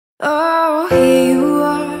Oh, here you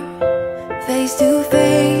are, face to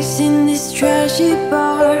face in this trashy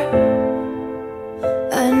bar.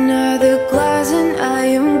 Another glass and I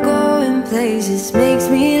am going places. Makes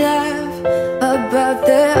me laugh about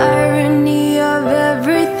the irony of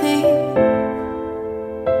everything.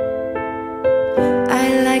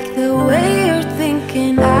 I like the way you're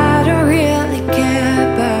thinking. I don't really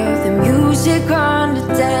care about the music on the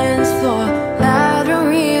dance floor. I don't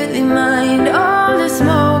really mind all the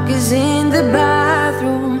smoke is in the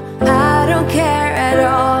bathroom. I don't care at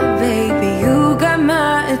all, baby, you got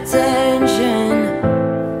my attention.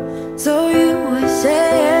 So you were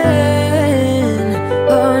saying,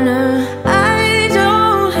 oh no, I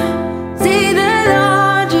don't see the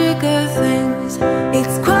logic of things.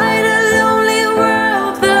 It's quite a lonely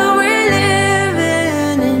world that we're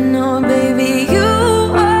living in. Oh baby, you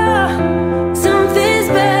are something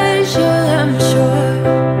special, I'm sure.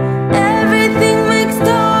 Everything makes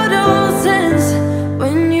total sense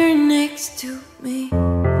when you're next to me.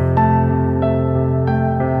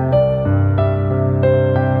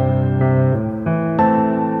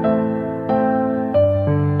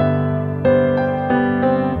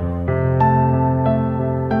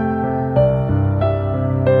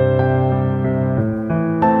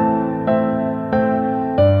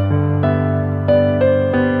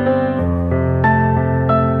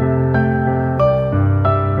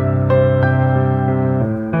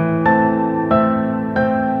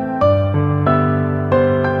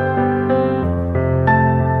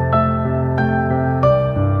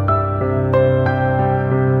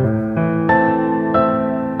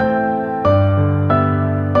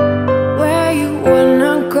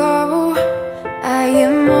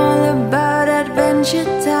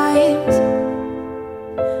 Times.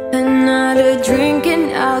 Another drink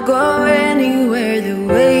and I'll go anywhere. The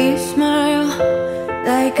way you smile,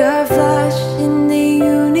 like a flash in the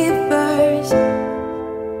universe.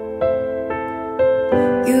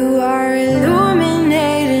 You are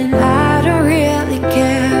illuminating. I don't really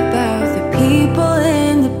care about the people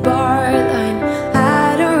in the bar line.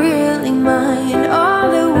 I don't really mind all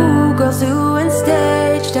the woo girls doing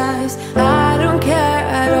stage dives. I don't care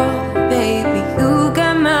at all, baby, you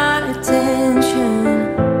got my attention.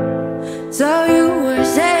 So you were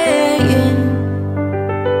saying,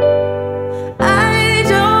 I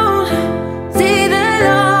don't see the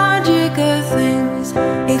logic of things.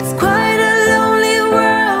 It's quite a lonely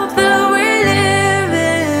world that we're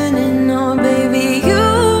living in. Oh baby, you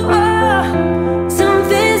are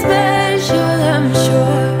something special, I'm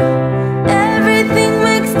sure. Everything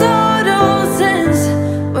makes total sense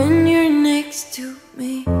when you're next to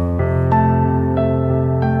me.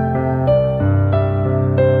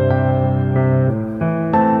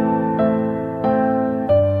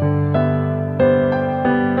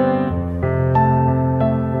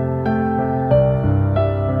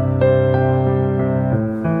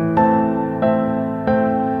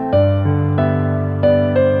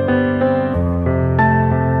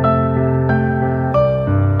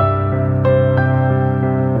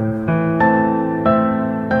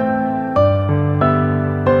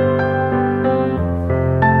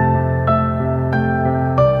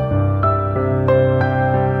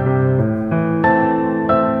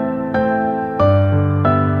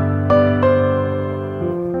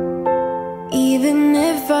 Even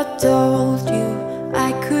if I told you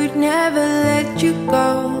I could never let you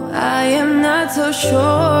go, I am not so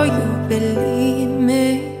sure you believe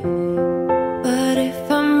me. But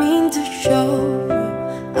if I mean to show you,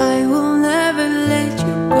 I will never let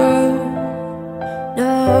you go.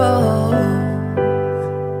 No,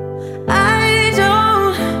 I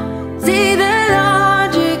don't see the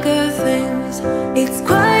logic of things. It's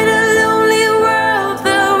quite a lonely world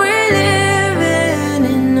that we're living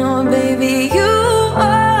in. Oh baby, you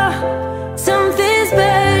are something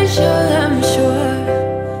special, I'm sure.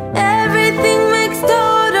 Everything makes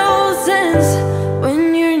total sense when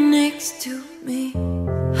you're next to me.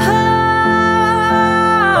 Oh,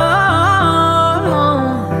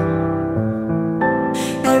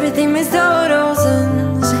 everything makes total